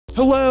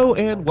Hello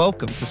and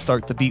welcome to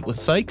Start the Beat with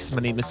Sykes. My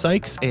name is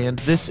Sykes and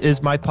this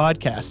is my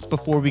podcast.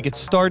 Before we get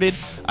started,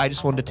 I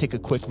just wanted to take a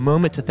quick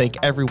moment to thank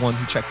everyone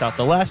who checked out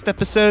the last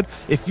episode.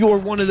 If you're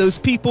one of those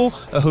people,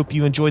 I hope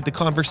you enjoyed the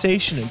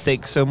conversation and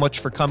thanks so much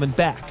for coming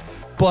back.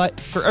 But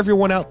for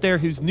everyone out there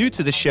who's new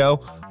to the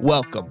show,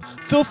 welcome.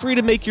 Feel free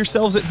to make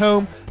yourselves at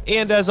home.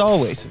 And as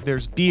always,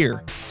 there's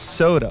beer,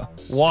 soda,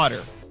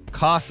 water,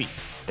 coffee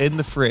in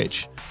the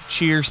fridge.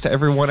 Cheers to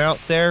everyone out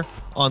there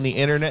on the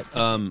internet.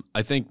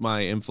 I think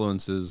my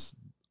influences,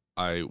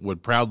 I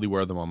would proudly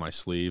wear them on my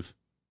sleeve.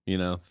 You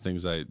know,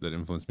 things that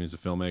influenced me as a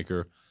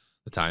filmmaker,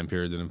 the time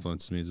period that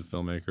influenced me as a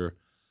filmmaker.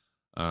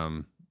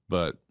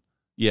 But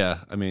yeah,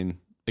 I mean,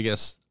 I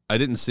guess I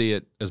didn't see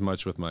it as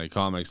much with my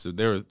comics.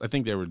 I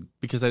think they were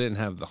because I didn't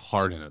have the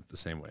heart in it the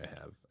same way I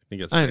have. I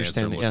think that's the answer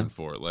I'm looking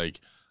for.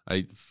 Like,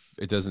 I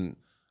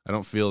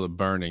don't feel the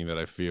burning that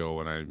I feel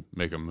when I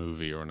make a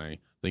movie or when I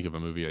think of a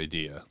movie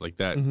idea. Like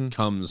that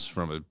comes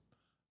from a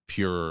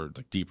pure,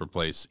 like, deeper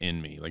place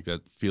in me. Like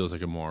that feels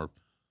like a more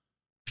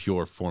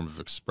pure form of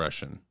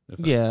expression.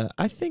 Yeah,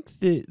 I think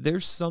that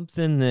there's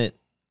something that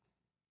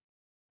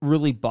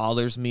really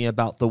bothers me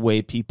about the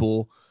way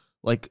people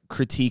like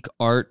critique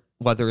art,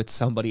 whether it's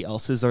somebody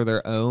else's or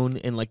their own,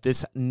 and like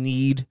this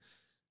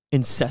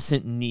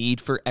incessant need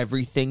for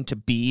everything to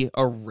be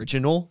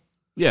original.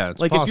 Yeah,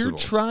 it's like possible. If you're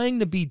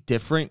trying to be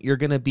different, you're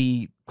gonna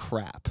be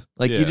crap.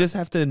 Like you just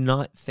have to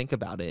not think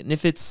about it. And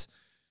if it's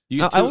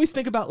I always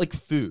think about like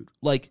food.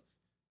 Like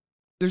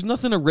there's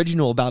nothing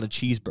original about a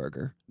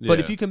cheeseburger.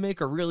 But if you can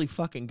make a really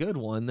fucking good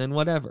one, then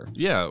whatever.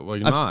 Yeah,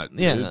 like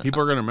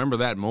people are gonna remember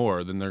that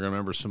more than they're gonna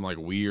remember some like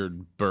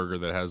weird burger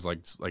that has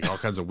like all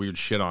kinds of weird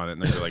shit on it,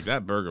 and they're like,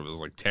 that burger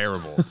was like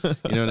terrible. You know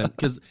what I mean?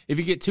 Because if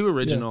you get too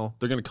original,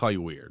 they're gonna call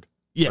you weird.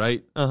 Yeah.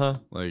 Right?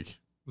 Like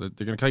they're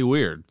gonna call you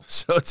weird.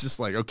 So it's just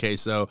like, okay,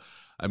 so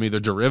I'm either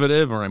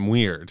derivative or I'm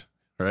weird.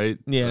 Right?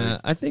 Yeah,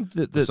 like, I think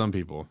that some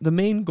people, the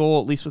main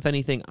goal, at least with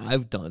anything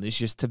I've done, is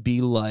just to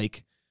be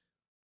like,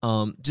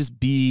 just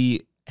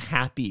be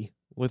happy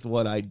with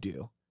what I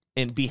do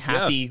and be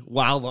happy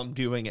while I'm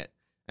doing it.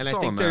 And I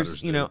think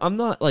there's, I'm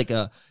not like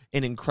an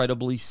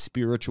incredibly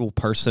spiritual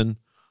person,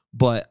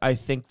 but I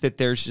think that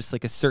there's just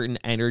like a certain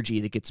energy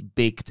that gets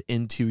baked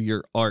into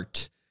your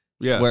art.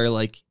 Yeah. Where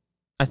like,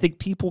 I think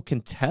people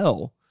can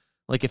tell.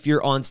 Like if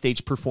you're on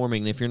stage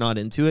performing and if you're not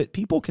into it,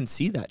 people can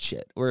see that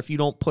shit. Or if you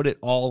don't put it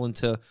all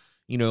into,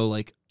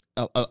 like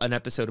an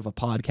episode of a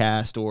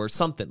podcast or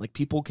something, like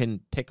people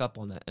can pick up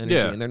on that energy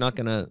and they're not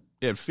going to.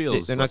 Yeah, it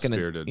feels they're not going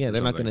to. Yeah,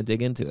 they're not going to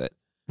dig into it.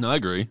 No, I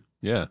agree.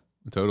 Yeah,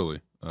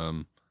 totally.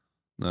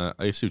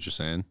 I see what you're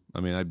saying. I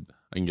mean, I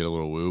can get a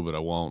little woo, but I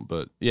won't.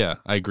 But yeah,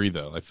 I agree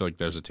though. I feel like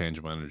there's a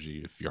tangible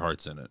energy if your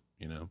heart's in it,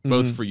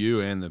 both for you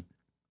and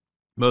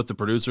both the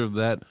producer of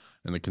that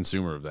and the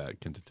consumer of that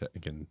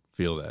can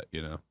feel that,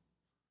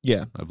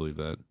 Yeah, I believe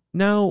that.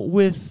 Now,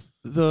 with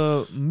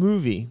the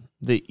movie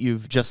that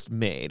you've just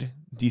made,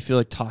 do you feel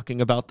like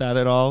talking about that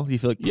at all? Do you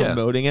feel like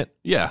promoting it?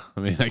 Yeah, I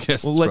mean, I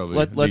guess it's probably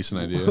a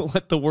decent idea.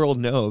 Let the world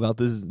know about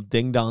this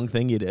ding-dong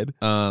thing you did.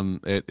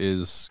 It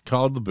is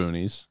called The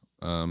Boonies.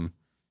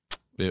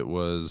 It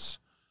was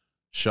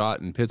shot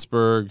in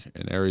Pittsburgh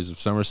and areas of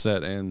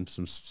Somerset and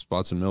some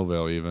spots in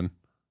Millvale even,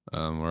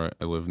 where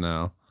I live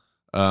now.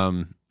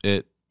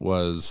 It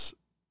was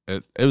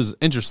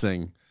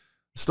interesting.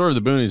 The story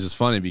of the Boonies is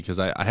funny because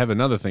I have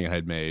another thing I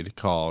had made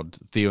called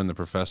Theo and the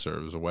Professor.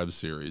 It was a web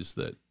series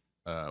that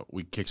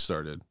we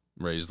kickstarted,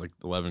 raised like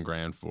 11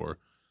 grand for,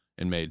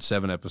 and made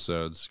 7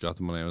 episodes. Got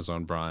them on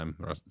Amazon Prime.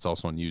 It's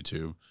also on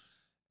YouTube,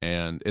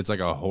 and it's like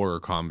a horror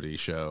comedy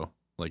show,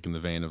 like in the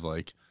vein of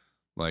like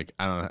I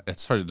don't know.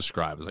 It's hard to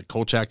describe. It's like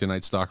Kolchak the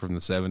Night Stalker from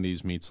the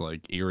 70s meets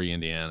like Erie,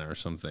 Indiana, or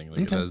something. Like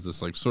it has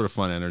this like sort of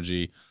fun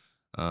energy.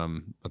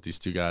 But these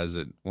two guys,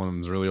 that one of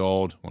them's really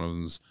old, one of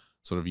them's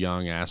sort of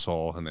young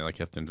asshole, and they like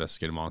have to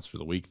investigate a monster of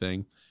the week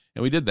thing.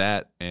 And we did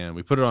that, and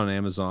we put it on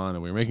Amazon,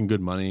 and we were making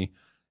good money,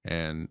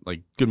 and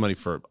like good money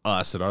for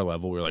us at our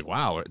level. We were like,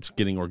 wow, it's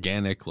getting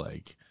organic.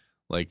 Like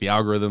the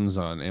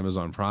algorithms on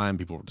Amazon Prime,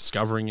 people were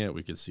discovering it.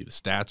 We could see the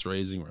stats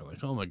raising. We're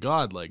like, oh my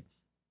god, like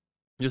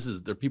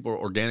there people are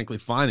organically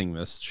finding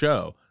this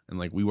show, and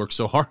like we worked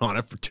so hard on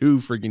it for 2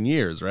 freaking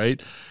years,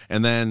 right?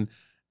 And then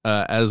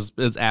as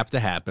is apt to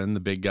happen, the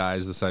big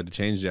guys decide to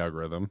change the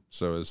algorithm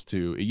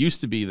it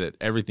used to be that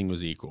everything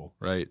was equal,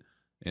 right?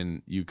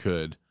 And you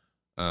could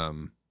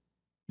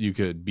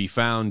be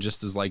found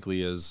just as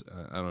likely as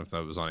I don't know if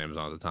that was on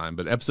Amazon at the time,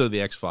 but episode of the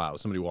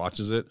X-Files, somebody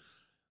watches it,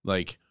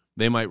 like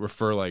they might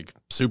refer like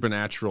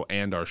Supernatural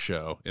and our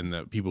show in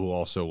the people who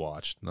also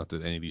watched. Not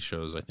that any of these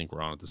shows I think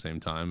were on at the same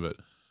time, but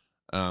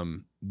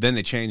then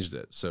they changed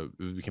it, so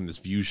it became this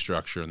view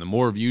structure, and the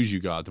more views you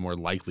got, the more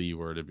likely you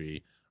were to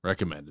be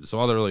recommended. So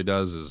all that really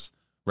does is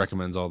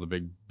recommends all the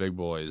big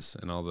boys,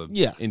 and all the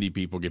indie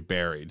people get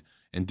buried.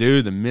 And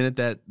dude, the minute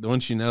that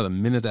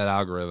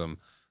algorithm,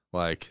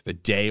 like the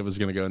day it was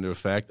going to go into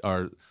effect,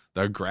 our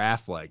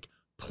graph like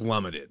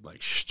plummeted,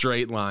 like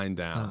straight line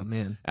down. Oh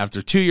man!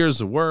 After 2 years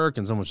of work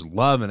and so much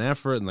love and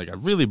effort, and like I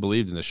really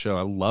believed in the show.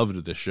 I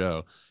loved the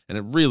show, and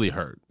it really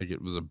hurt. Like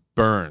it was a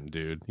burn,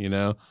 dude, you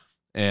know?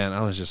 And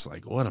I was just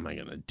like, what am I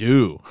going to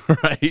do?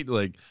 Right?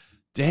 Like,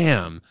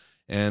 damn.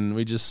 And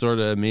we just sort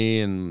of,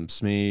 me and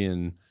Smee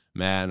and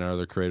Matt and our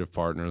other creative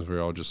partners, we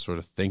were all just sort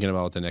of thinking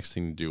about what the next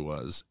thing to do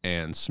was.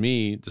 And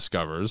Smee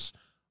discovers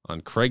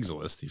on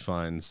Craigslist, he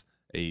finds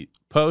a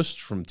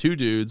post from 2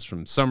 dudes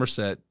from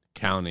Somerset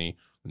County,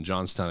 in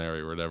Johnstown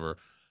area or whatever,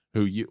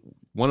 who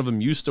one of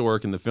them used to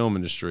work in the film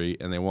industry,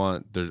 and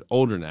they're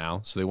older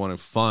now, so they want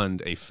to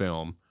fund a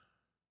film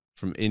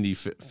from indie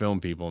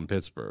film people in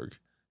Pittsburgh.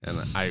 And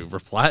I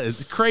replied,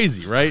 it's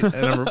crazy, right?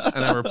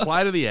 And I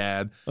reply to the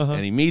ad,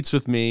 and he meets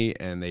with me,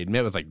 and they'd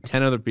met with like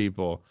 10 other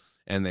people,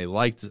 and they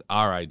liked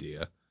our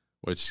idea,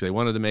 which they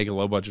wanted to make a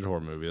low-budget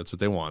horror movie. That's what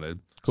they wanted.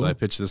 Cool. So I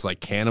pitched this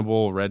like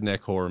cannibal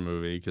redneck horror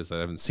movie because I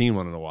haven't seen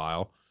one in a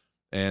while,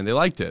 and they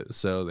liked it.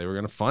 So they were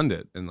going to fund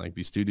it, and like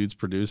these 2 dudes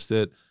produced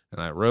it, and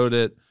I wrote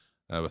it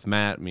with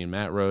Matt. Me and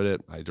Matt wrote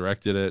it. I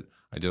directed it.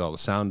 I did all the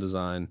sound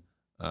design,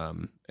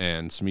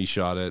 and Smee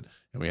shot it.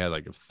 And we had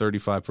like a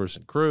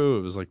 35-person crew.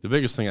 It was like the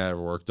biggest thing I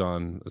ever worked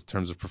on in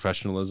terms of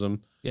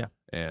professionalism. Yeah.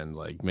 And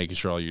like making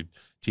sure all your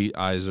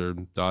I's are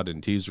dotted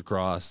and T's are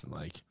crossed and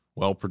like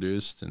well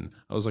produced. And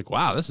I was like,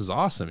 wow, this is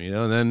awesome, you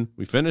know? And then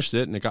we finished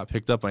it and it got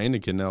picked up by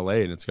Indie in LA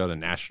and it's got a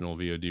national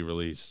VOD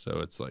release. So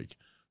it's like,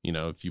 you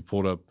know, if you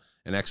pulled up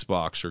an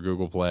Xbox or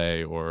Google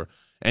Play or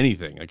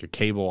anything, like a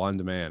cable on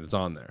demand, it's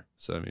on there.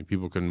 So, I mean,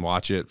 people can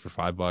watch it for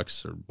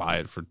 $5 or buy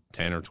it for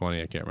 10 or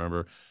 20, I can't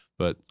remember.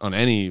 But on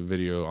any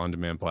video on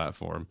demand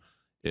platform,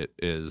 it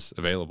is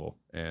available,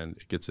 and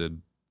it gets a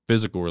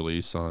physical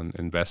release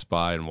in Best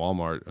Buy and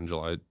Walmart on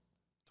July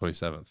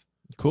 27th.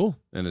 Cool.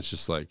 And it's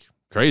just like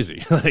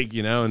crazy, like,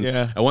 you know, and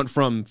yeah. I went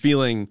from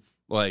feeling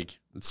like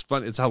it's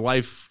fun. It's how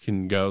life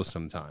can go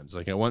sometimes.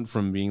 Like I went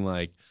from being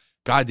like,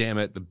 God damn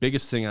it, the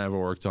biggest thing I ever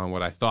worked on,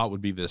 what I thought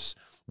would be this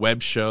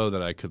web show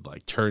that I could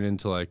like turn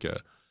into like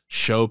a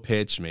show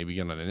pitch, maybe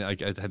get on an,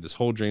 like I had this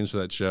whole dreams for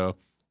that show.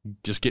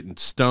 Just getting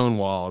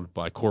stonewalled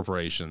by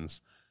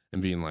corporations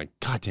and being like,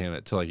 God damn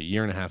it, till like a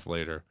year and a half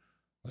later,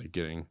 like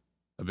getting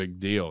a big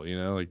deal, you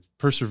know, like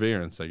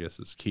perseverance, I guess,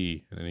 is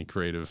key in any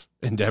creative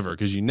endeavor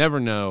because you never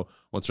know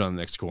what's around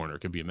the next corner. It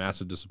could be a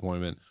massive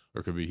disappointment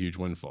or it could be a huge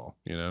windfall,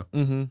 you know?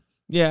 Mm-hmm.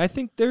 Yeah, I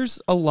think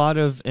there's a lot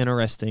of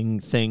interesting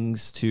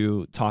things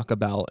to talk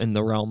about in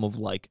the realm of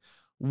like,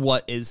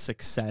 what is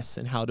success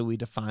and how do we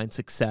define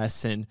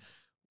success, and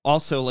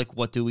also like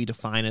what do we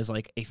define as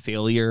like a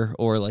failure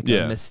or like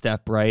a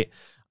misstep, right?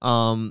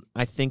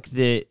 I think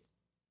that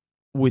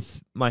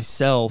with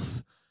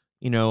myself,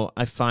 you know,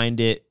 I find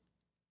it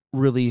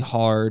really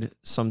hard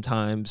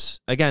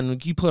sometimes. Again,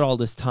 like you put all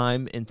this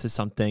time into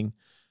something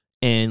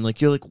and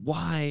like you're like,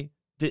 why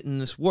didn't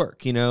this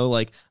work? You know,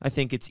 like I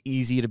think it's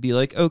easy to be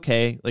like,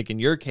 okay, like in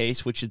your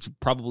case, which is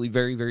probably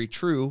very, very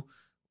true,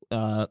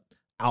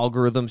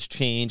 algorithms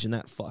change and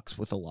that fucks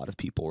with a lot of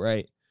people,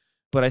 right?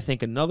 But I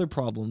think another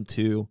problem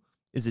too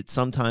is that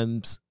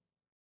sometimes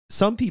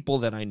some people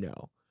that I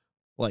know,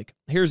 like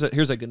here's a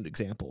good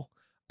example.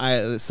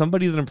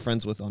 Somebody that I'm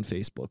friends with on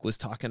Facebook was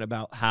talking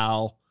about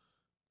how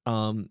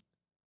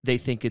they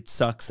think it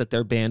sucks that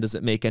their band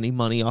doesn't make any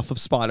money off of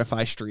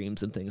Spotify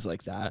streams and things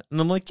like that. And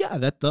I'm like, yeah,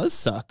 that does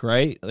suck,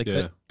 right? Like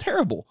that's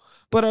terrible.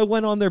 But I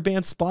went on their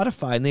band's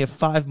Spotify and they have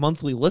 5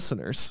 monthly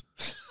listeners.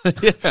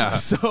 Yeah.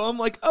 So I'm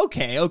like,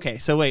 okay.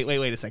 So wait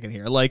a second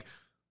here. Like,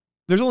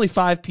 there's only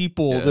 5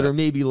 people that are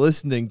maybe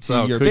listening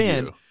to your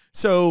band.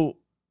 So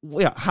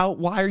yeah,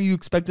 why are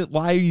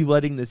you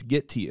letting this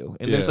get to you?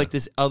 And there's like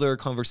this other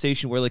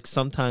conversation where like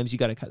sometimes you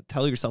got to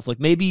tell yourself like,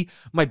 maybe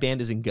my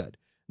band isn't good.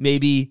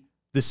 Maybe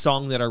the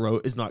song that I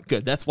wrote is not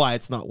good. That's why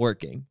it's not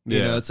working. You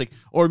know, it's like,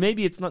 or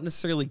maybe it's not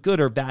necessarily good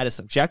or bad, it's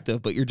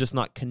subjective, but you're just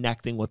not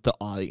connecting with the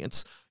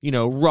audience. You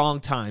know, wrong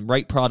time,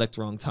 right product,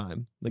 wrong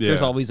time. Like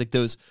there's always like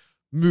those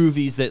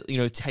movies that, you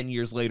know, 10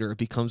 years later it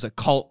becomes a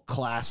cult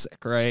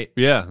classic, right?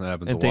 Yeah, that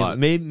happens a lot.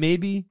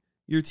 Maybe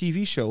your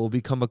TV show will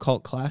become a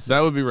cult classic.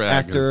 That would be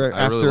rad.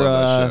 I really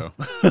love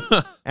that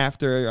show.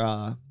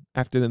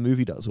 after the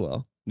movie does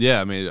well.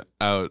 Yeah, I mean,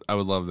 I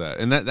would love that.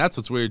 And that's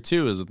what's weird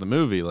too is that the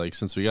movie, like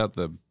since we got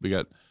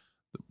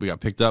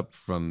picked up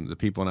from the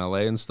people in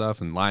LA and stuff,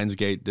 and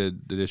Lionsgate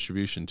did the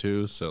distribution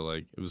too, so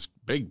like it was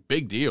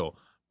big deal.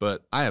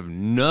 But I have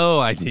no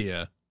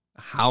idea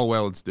how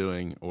well it's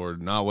doing or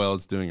not well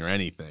it's doing or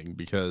anything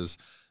because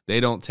they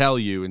don't tell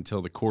you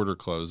until the quarter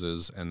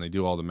closes and they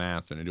do all the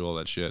math and they do all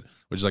that shit,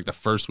 which is like the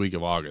first week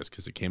of August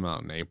because it came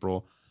out in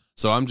April.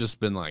 So I'm just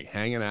been like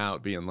hanging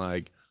out being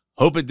like,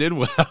 hope it did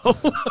well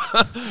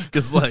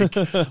because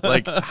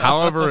like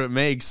however it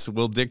makes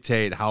will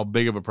dictate how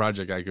big of a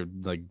project I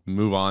could like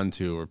move on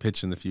to or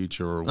pitch in the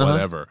future or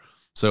whatever.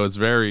 So it's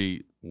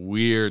very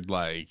weird,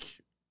 like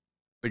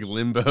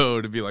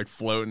limbo to be like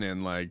floating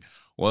in like,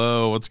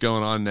 whoa, what's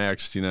going on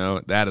next? You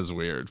know, that is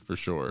weird for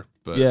sure.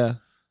 But yeah,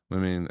 I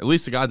mean, at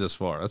least it got this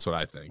far. That's what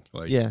I think.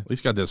 Like, at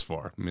least got this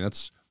far. I mean,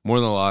 that's more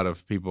than a lot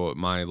of people at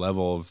my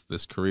level of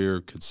this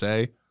career could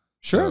say.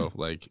 Sure. So,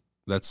 like,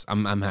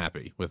 I'm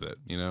happy with it,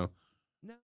 you know?